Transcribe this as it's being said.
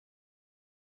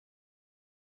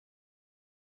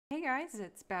Hey guys,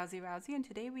 it's Bowsy Wowsy, and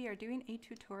today we are doing a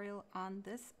tutorial on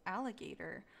this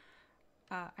alligator.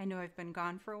 I know I've been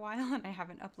gone for a while and I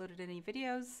haven't uploaded any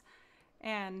videos,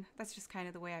 and that's just kind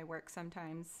of the way I work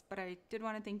sometimes. But I did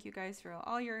want to thank you guys for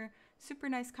all your super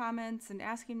nice comments and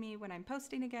asking me when I'm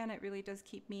posting again. It really does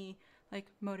keep me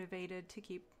motivated to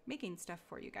keep making stuff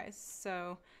for you guys.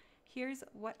 So here's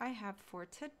what I have for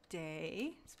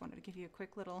today. Just wanted to give you a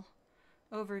quick little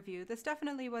overview. This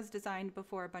definitely was designed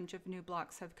before a bunch of new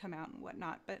blocks have come out and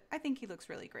whatnot, but I think he looks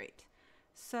really great.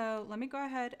 So let me go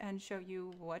ahead and show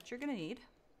you what you're going to need.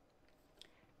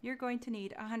 You're going to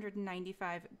need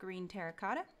 195 green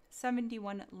terracotta,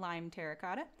 71 lime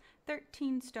terracotta,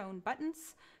 13 stone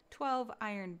buttons, 12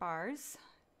 iron bars,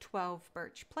 12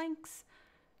 birch planks,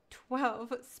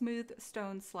 12 smooth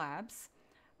stone slabs,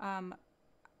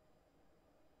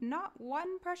 not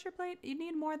one pressure plate. You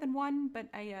need more than one, but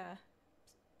I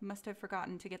must have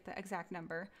forgotten to get the exact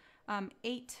number.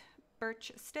 8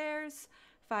 birch stairs,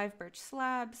 5 birch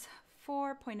slabs,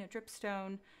 4 pointed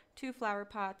dripstone, 2 flower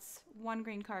pots, 1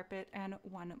 green carpet, and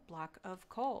 1 block of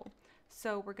coal.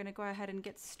 So we're going to go ahead and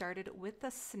get started with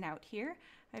the snout here.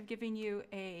 I've given you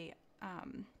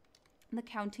the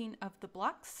counting of the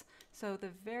blocks. So the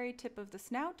very tip of the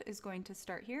snout is going to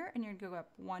start here, and you're going to go up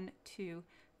 1, 2,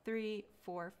 3,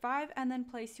 4, 5, and then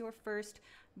place your first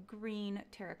green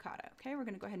terracotta. Okay, we're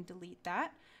going to go ahead and delete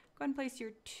that. Go ahead and place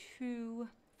your 2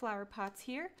 flower pots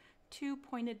here, 2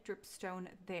 pointed dripstone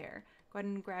there. Go ahead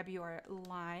and grab your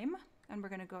lime, and we're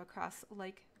going to go across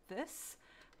like this.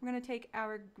 We're going to take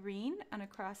our green and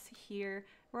across here.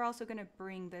 We're also going to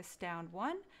bring this down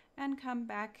 1 and come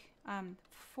back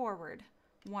forward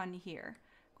 1 here.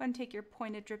 Go ahead and take your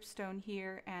pointed dripstone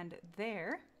here and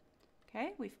there.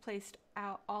 Okay, we've placed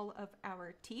out all of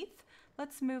our teeth.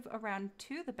 Let's move around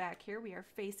to the back here. We are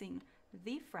facing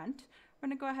the front. We're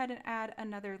going to go ahead and add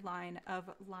another line of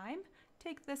lime.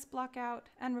 Take this block out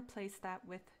and replace that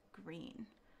with green.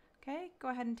 Okay, go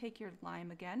ahead and take your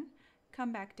lime again.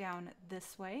 Come back down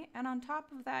this way, and on top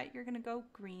of that, you're going to go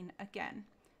green again.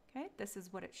 Okay, this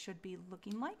is what it should be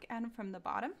looking like, and from the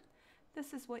bottom,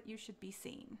 this is what you should be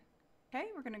seeing. Okay,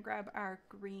 we're going to grab our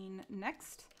green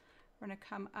next. We're going to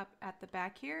come up at the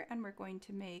back here, and we're going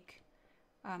to make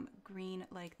green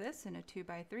like this in a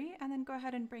 2x3, and then go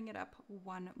ahead and bring it up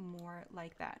 1 more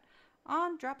like that.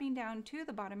 On dropping down to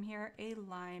the bottom here, a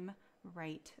lime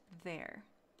right there.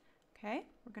 Okay,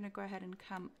 we're going to go ahead and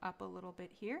come up a little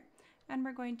bit here, and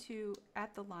we're going to,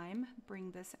 at the lime,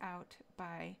 bring this out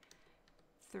by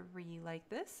 3 like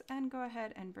this, and go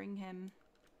ahead and bring him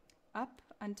up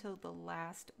until the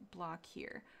last block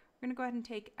here. We're going to go ahead and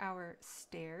take our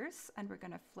stairs, and we're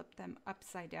going to flip them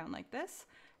upside down like this.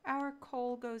 Our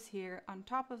coal goes here, on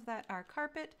top of that our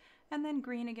carpet, and then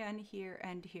green again here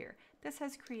and here. This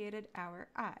has created our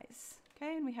eyes.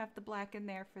 Okay, and we have the black in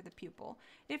there for the pupil.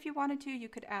 If you wanted to, you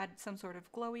could add some sort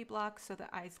of glowy block so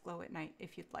the eyes glow at night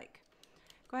if you'd like.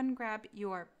 Go ahead and grab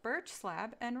your birch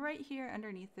slab, and right here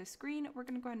underneath this green, we're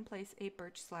going to go ahead and place a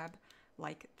birch slab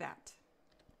like that.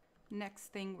 Next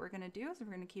thing we're going to do is we're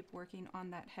going to keep working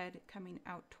on that head coming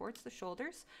out towards the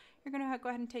shoulders. You're going to go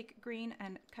ahead and take green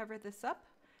and cover this up,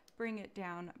 bring it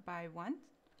down by 1.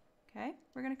 Okay,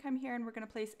 we're going to come here and we're going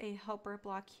to place a helper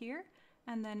block here,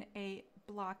 and then a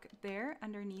block there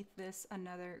underneath this,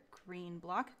 another green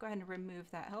block. Go ahead and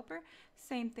remove that helper.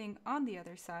 Same thing on the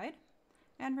other side,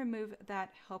 and remove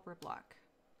that helper block.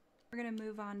 We're going to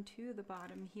move on to the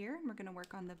bottom here, and we're going to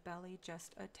work on the belly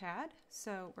just a tad.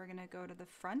 So we're going to go to the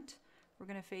front. We're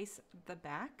going to face the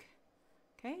back.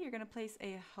 Okay, you're going to place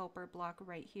a helper block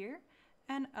right here,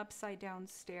 an upside down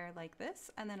stair like this,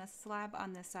 and then a slab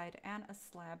on this side and a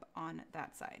slab on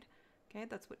that side. Okay,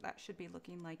 that's what that should be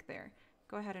looking like there.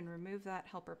 Go ahead and remove that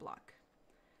helper block.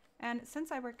 And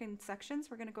since I work in sections,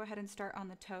 we're going to go ahead and start on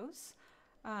the toes.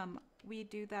 We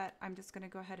do that, I'm just going to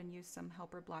go ahead and use some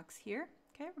helper blocks here.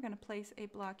 Okay, we're going to place a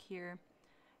block here,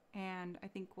 and I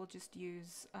think we'll just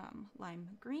use lime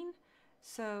green.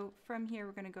 So from here,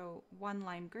 we're going to go 1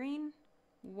 lime green,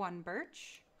 1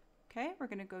 birch. Okay, we're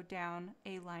going to go down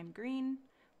a lime green,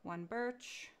 1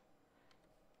 birch,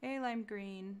 a lime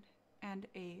green, and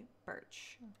a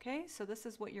birch. Okay, so this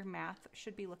is what your math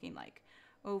should be looking like.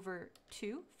 Over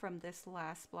 2 from this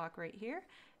last block right here,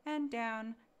 and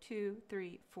down 2,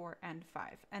 3, 4, and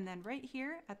 5. And then right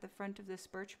here at the front of this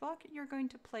birch block, you're going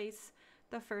to place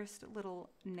the first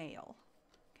little nail.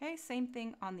 Okay, same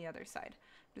thing on the other side.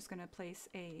 I'm just going to place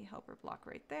a helper block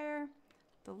right there,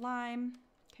 the lime,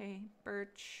 okay,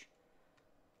 birch,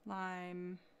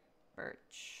 lime,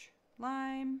 birch,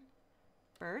 lime,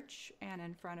 birch, and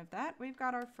in front of that we've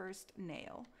got our first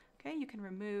nail. Okay, you can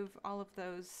remove all of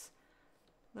those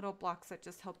little blocks that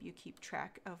just help you keep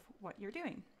track of what you're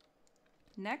doing.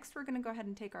 Next, we're going to go ahead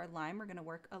and take our lime. We're going to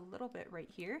work a little bit right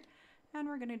here, and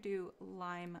we're going to do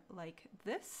lime like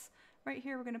this. Right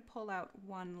here, we're going to pull out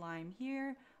one lime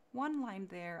here, one lime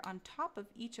there. On top of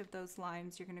each of those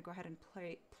limes, you're going to go ahead and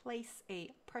place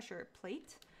a pressure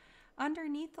plate.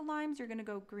 Underneath the limes, you're going to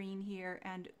go green here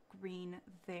and green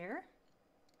there.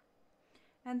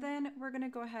 And then we're going to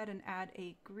go ahead and add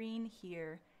a green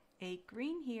here,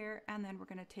 and then we're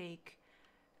going to take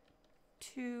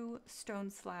 2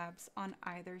 stone slabs on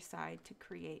either side to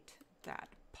create that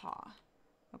paw.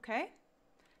 Okay?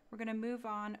 We're going to move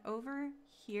on over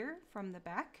here from the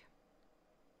back,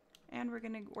 and we're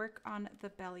going to work on the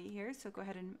belly here. So go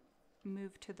ahead and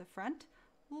move to the front,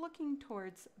 looking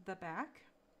towards the back.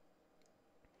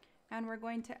 And we're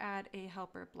going to add a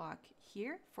helper block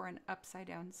here for an upside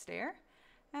down stair.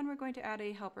 And we're going to add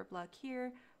a helper block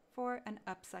here for an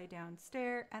upside down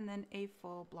stair, and then a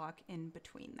full block in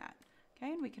between that.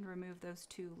 Okay, and we can remove those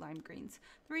 2 lime greens.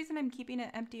 The reason I'm keeping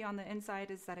it empty on the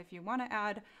inside is that if you want to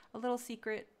add a little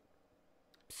secret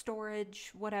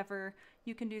storage, whatever,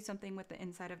 you can do something with the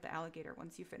inside of the alligator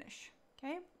once you finish.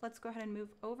 Okay, let's go ahead and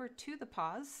move over to the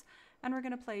paws, and we're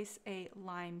going to place a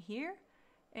lime here,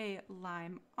 a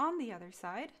lime on the other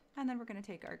side, and then we're going to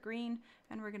take our green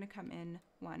and we're going to come in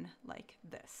one like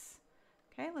this.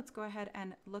 Okay, let's go ahead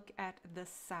and look at the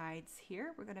sides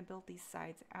here. We're going to build these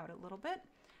sides out a little bit.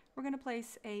 We're going to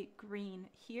place a green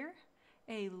here,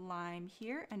 a lime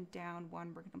here, and down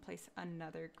one we're going to place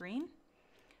another green.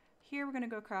 Here we're going to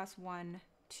go across 1,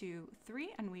 2, 3,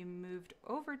 and we moved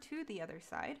over to the other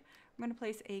side. We're going to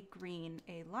place a green,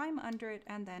 a lime under it,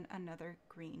 and then another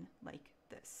green like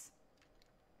this.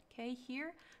 Okay,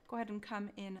 here, go ahead and come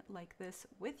in like this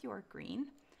with your green.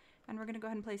 And we're going to go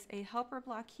ahead and place a helper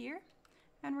block here.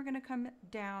 And we're going to come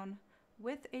down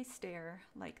with a stair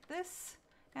like this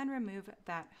and remove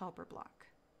that helper block.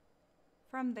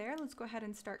 From there, let's go ahead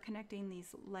and start connecting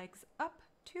these legs up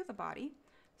to the body.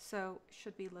 So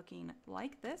should be looking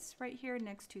like this right here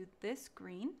next to this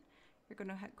green. You're going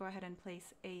to go ahead and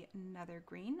place another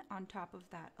green on top of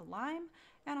that, a lime,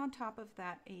 and on top of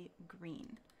that a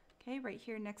green. Okay, right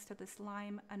here next to this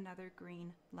lime, another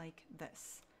green like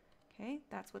this. Okay,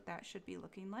 that's what that should be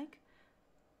looking like.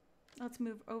 Let's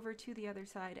move over to the other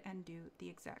side and do the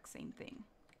exact same thing.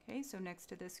 Okay, so next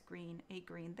to this green, a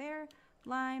green there,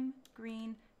 lime,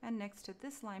 green, and next to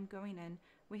this lime going in,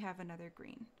 we have another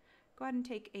green. Go ahead and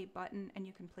take a button and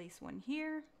you can place one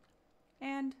here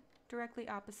and directly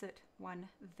opposite one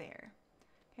there.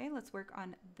 Okay, let's work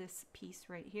on this piece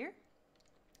right here.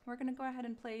 We're going to go ahead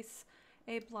and place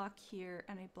a block here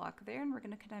and a block there, and we're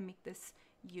going to kind of make this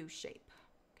U shape.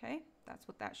 Okay, that's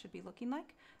what that should be looking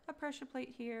like. A pressure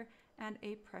plate here and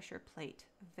a pressure plate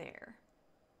there.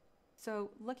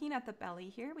 So looking at the belly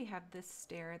here, we have this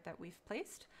stair that we've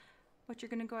placed. What you're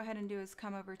going to go ahead and do is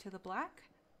come over to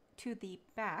the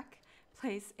back,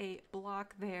 place a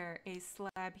block there, a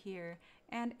slab here,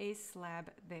 and a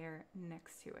slab there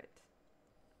next to it.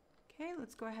 Okay,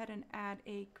 let's go ahead and add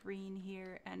a green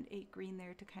here and a green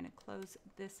there to kind of close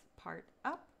this part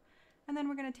up. And then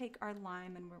we're going to take our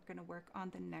lime and we're going to work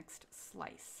on the next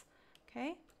slice.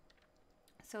 Okay,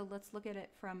 so let's look at it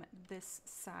from this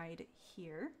side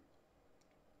here.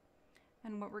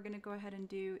 And what we're going to go ahead and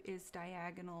do is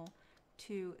diagonal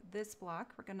to this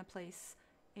block. We're going to place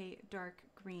a dark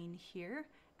green here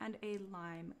and a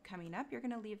lime coming up. You're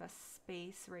going to leave a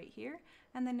space right here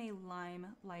and then a lime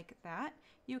like that.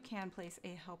 You can place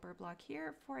a helper block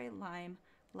here for a lime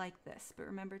like this, but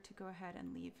remember to go ahead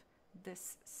and leave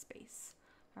this space.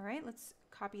 All right, let's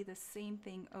copy the same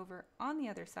thing over on the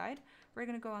other side. We're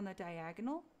going to go on the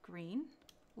diagonal, green,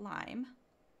 lime.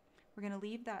 We're going to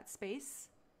leave that space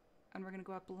and we're going to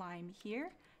go up lime here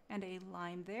and a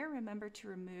lime there. Remember to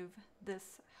remove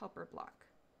this helper block.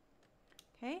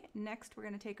 Okay, next we're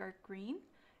going to take our green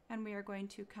and we are going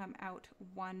to come out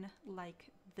one like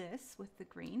this with the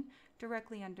green.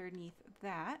 Directly underneath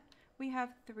that, we have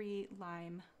 3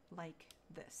 lime like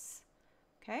this.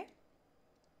 Okay,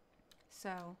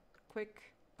 so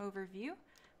quick overview.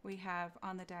 We have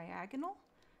on the diagonal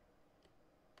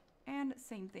and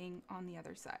same thing on the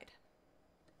other side.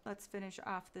 Let's finish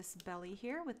off this belly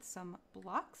here with some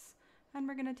blocks, and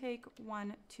we're going to take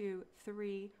 1, 2,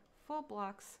 3 full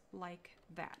blocks like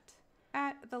that.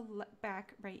 At the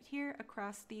back right here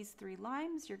across these 3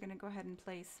 limes, you're going to go ahead and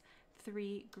place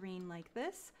 3 green like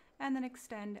this and then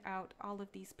extend out all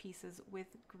of these pieces with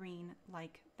green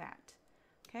like that.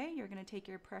 Okay, you're going to take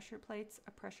your pressure plates,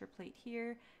 a pressure plate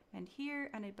here, and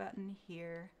a button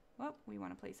here. Well, we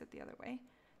want to place it the other way.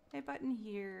 A button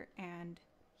here and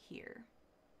here.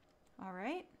 All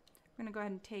right, We're going to go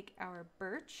ahead and take our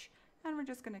birch and we're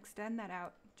just going to extend that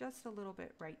out just a little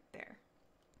bit right there.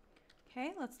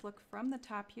 Okay, let's look from the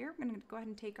top here. We're going to go ahead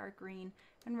and take our green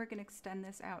and we're going to extend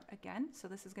this out again. So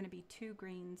this is going to be two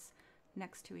greens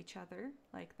next to each other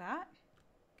like that.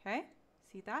 Okay,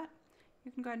 see that?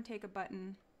 You can go ahead and take a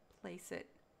button, place it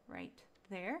right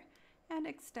there, and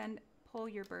extend, pull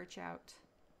your birch out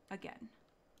again.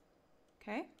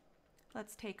 Okay,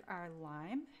 let's take our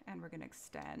lime and we're going to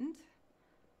extend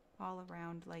all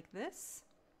around like this.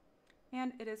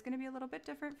 And it is going to be a little bit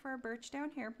different for our birch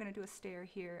down here. I'm going to do a stair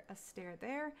here, a stair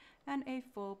there, and a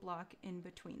full block in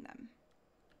between them.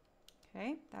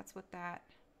 Okay, that's what that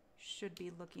should be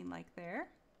looking like there.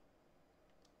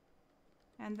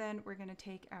 And then we're going to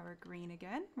take our green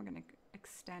again. We're going to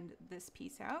extend this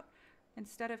piece out.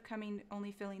 Instead of coming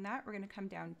only filling that, we're going to come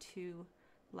down to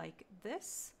like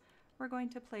this. We're going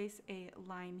to place a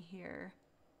lime here.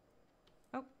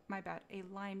 Oh, my bad. A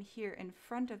lime here in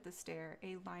front of the stair,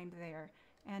 a lime there,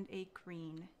 and a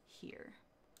green here.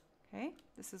 Okay,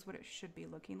 this is what it should be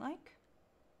looking like.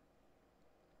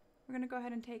 We're going to go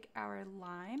ahead and take our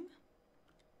lime.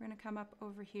 We're going to come up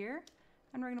over here,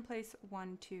 and we're going to place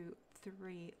 1, 2,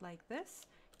 3 like this.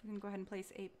 You can go ahead and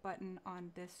place a button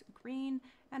on this green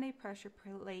and a pressure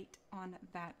plate on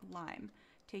that lime.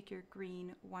 Take your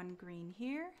green, one green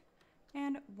here,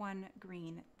 and one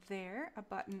green there, a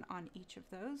button on each of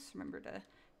those. Remember to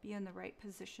be in the right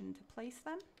position to place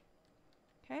them.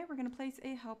 Okay, we're going to place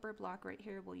a helper block right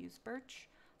here. We'll use birch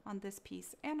on this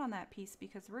piece and on that piece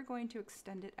because we're going to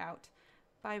extend it out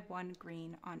by one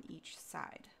green on each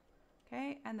side.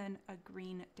 Okay, and then a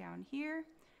green down here,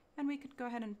 and we could go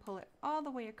ahead and pull it all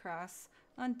the way across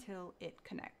until it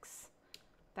connects.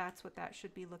 That's what that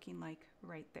should be looking like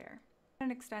right there.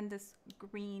 And extend this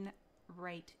green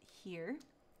right here.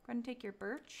 Go ahead and take your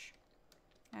birch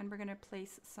and we're going to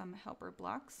place some helper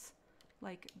blocks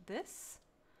like this,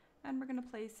 and we're going to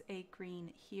place a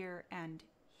green here and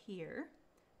here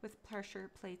with pressure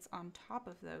plates on top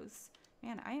of those.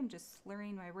 Man, I am just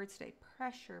slurring my words today.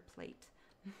 Pressure plate.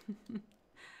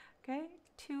 Okay,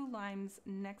 two limes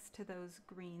next to those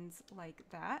greens like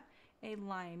that, a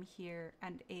lime here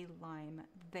and a lime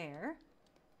there.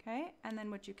 Okay, and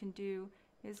then what you can do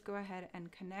is go ahead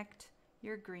and connect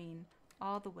your green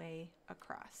all the way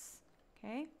across.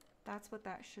 Okay, that's what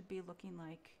that should be looking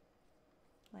like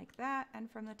that,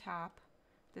 and from the top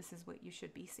this is what you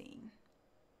should be seeing.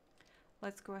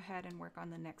 Let's go ahead and work on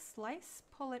the next slice.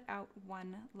 Pull it out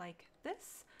one like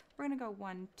this. We're going to go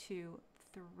 1, 2,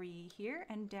 3 here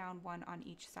and down one on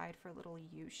each side for a little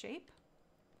U shape.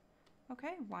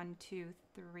 Okay, 1, 2,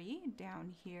 3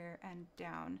 down here and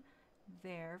down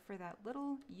there for that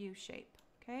little U shape.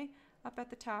 Okay, up at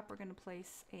the top we're going to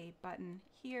place a button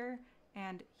here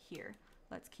and here.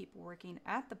 Let's keep working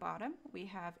at the bottom. We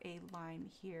have a lime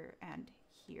here and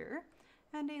here,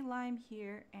 and a lime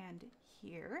here and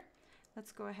here.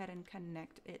 Let's go ahead and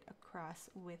connect it across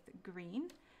with green,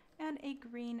 and a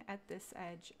green at this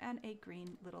edge, and a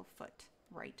green little foot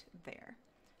right there.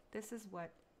 This is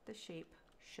what the shape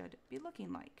should be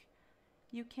looking like.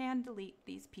 You can delete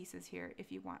these pieces here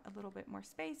if you want a little bit more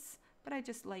space, but I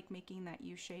just like making that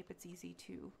U shape. It's easy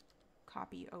to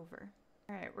copy over.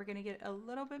 All right, we're gonna get a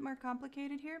little bit more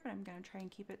complicated here, but I'm gonna try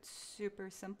and keep it super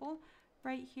simple.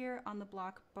 Right here on the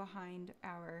block behind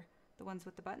the ones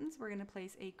with the buttons, we're gonna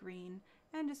place a green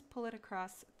and just pull it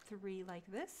across 3 like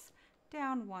this,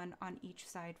 down 1 on each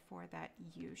side for that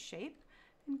U shape,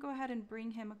 and go ahead and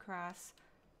bring him across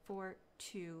for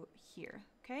 2 here.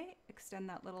 Okay, extend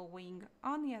that little wing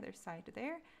on the other side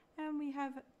there, and we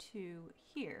have 2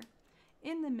 here.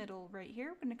 In the middle right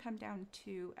here, we're going to come down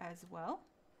 2 as well.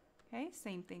 Okay,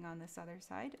 same thing on this other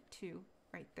side, 2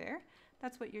 right there.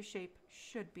 That's what your shape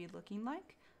should be looking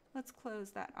like. Let's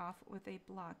close that off with a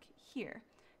block here.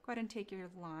 Go ahead and take your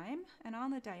lime, and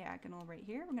on the diagonal right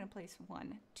here, we're going to place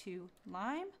 1, 2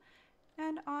 lime,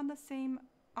 and on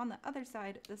the other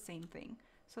side, the same thing.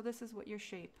 So this is what your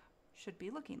shape should be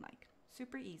looking like.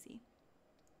 Super easy.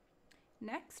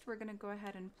 Next, we're going to go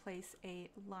ahead and place a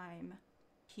lime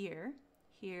here,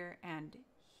 here, and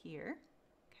here.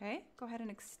 Okay, go ahead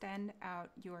and extend out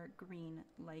your green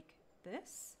like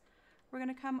this. We're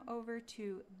going to come over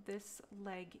to this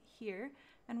leg here,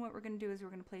 and what we're going to do is we're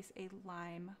going to place a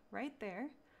lime right there,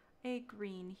 a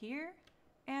green here,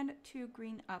 and 2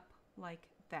 green up like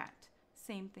that.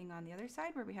 Same thing on the other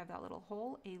side where we have that little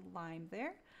hole, a lime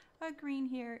there, a green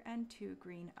here, and 2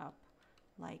 green up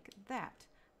like that.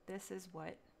 This is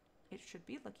what it should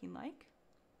be looking like.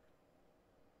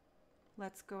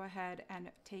 Let's go ahead and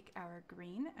take our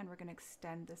green, and we're going to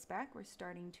extend this back. We're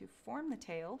starting to form the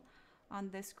tail on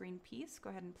this green piece, go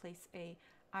ahead and place a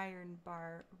iron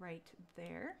bar right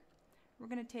there. We're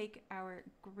going to take our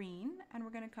green and we're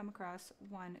going to come across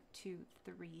 1, 2,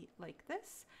 3 like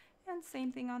this. And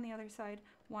same thing on the other side,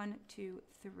 1, 2,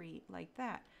 3 like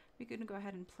that. We're going to go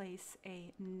ahead and place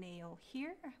a nail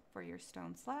here for your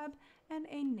stone slab and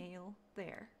a nail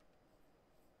there.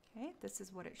 Okay, this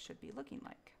is what it should be looking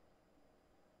like.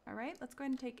 All right, let's go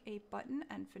ahead and take a button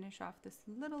and finish off this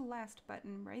little last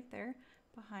button right there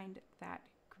behind that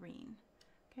green.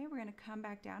 Okay, we're going to come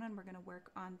back down and we're going to work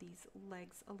on these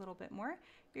legs a little bit more.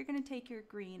 You're going to take your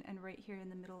green and right here in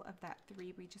the middle of that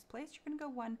 3 we just placed, you're going to go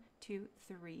 1, 2,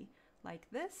 3 like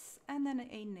this, and then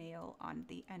a nail on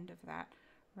the end of that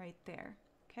right there.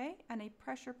 Okay, and a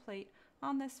pressure plate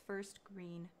on this first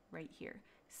green right here.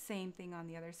 Same thing on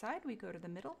the other side. We go to the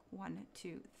middle, 1,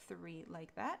 2, 3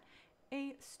 like that.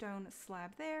 A stone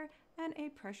slab there and a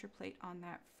pressure plate on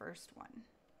that first one.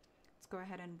 Let's go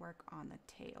ahead and work on the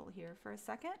tail here for a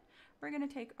second. We're going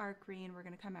to take our green, we're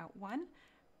going to come out 1,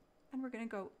 and we're going to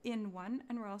go in 1,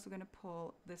 and we're also going to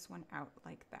pull this one out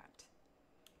like that.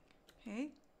 Okay,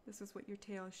 this is what your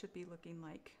tail should be looking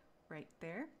like right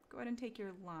there. Go ahead and take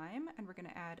your lime, and we're going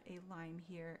to add a lime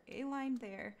here, a lime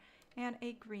there, and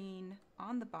a green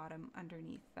on the bottom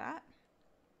underneath that.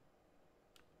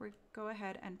 We'll go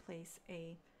ahead and place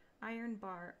a iron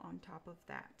bar on top of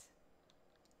that.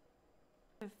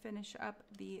 To finish up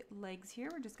the legs here,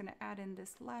 we're just going to add in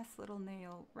this last little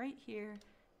nail right here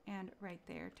and right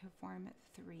there to form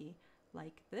 3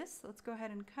 like this. Let's go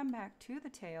ahead and come back to the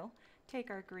tail, take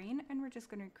our green, and we're just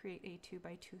going to create a 2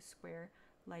 by 2 square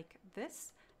like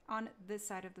this. On this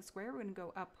side of the square, we're going to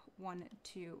go up 1,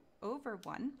 2 over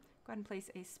 1. Go ahead and place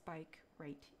a spike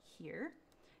right here.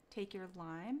 Take your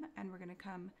lime and we're going to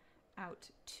come out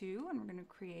 2, and we're going to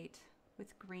create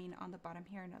with green on the bottom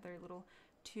here another little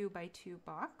 2 by 2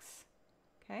 box.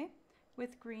 Okay,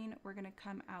 with green we're going to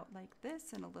come out like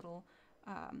this in a little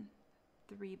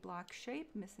 3 block shape,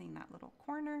 missing that little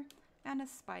corner, and a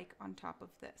spike on top of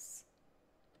this.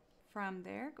 From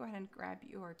there, go ahead and grab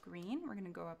your green. We're going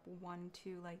to go up 1,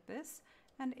 2 like this,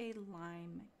 and a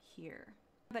lime here.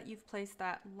 Now that you've placed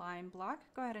that lime block,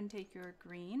 go ahead and take your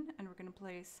green, and we're going to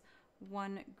place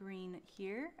 1 green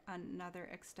here, another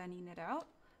extending it out,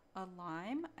 a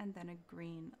lime, and then a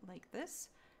green like this.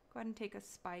 Go ahead and take a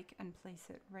spike and place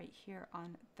it right here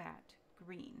on that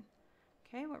green.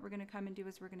 Okay, what we're going to come and do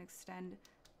is we're going to extend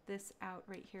this out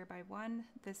right here by 1,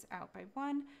 this out by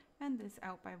 1, and this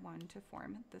out by 1 to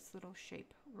form this little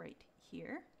shape right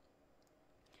here.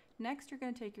 Next, you're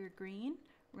going to take your green.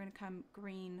 We're going to come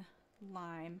green,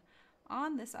 lime.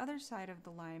 On this other side of the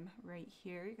lime right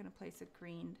here, you're going to place a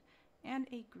green and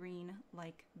a green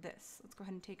like this. Let's go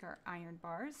ahead and take our iron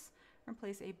bars and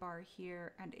place a bar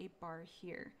here and a bar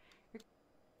here.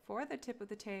 For the tip of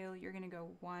the tail, you're going to go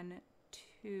 1,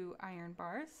 2 iron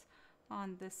bars.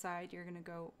 On this side, you're going to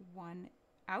go 1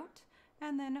 out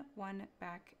and then 1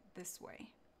 back this way.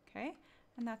 Okay,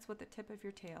 and that's what the tip of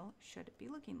your tail should be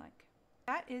looking like.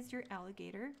 That is your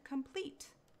alligator complete.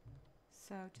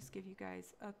 So just give you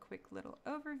guys a quick little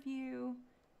overview.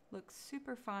 Looks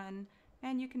super fun,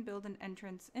 and you can build an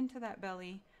entrance into that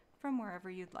belly from wherever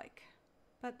you'd like.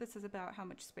 But this is about how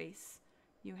much space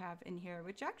you have in here,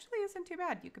 which actually isn't too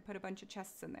bad. You could put a bunch of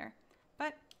chests in there.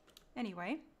 But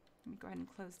anyway, let me go ahead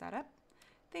and close that up.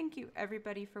 Thank you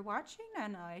everybody for watching,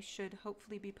 and I should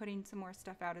hopefully be putting some more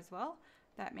stuff out as well.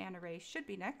 That manta ray should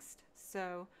be next.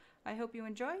 So I hope you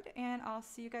enjoyed, and I'll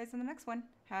see you guys in the next one.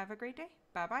 Have a great day.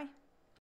 Bye-bye.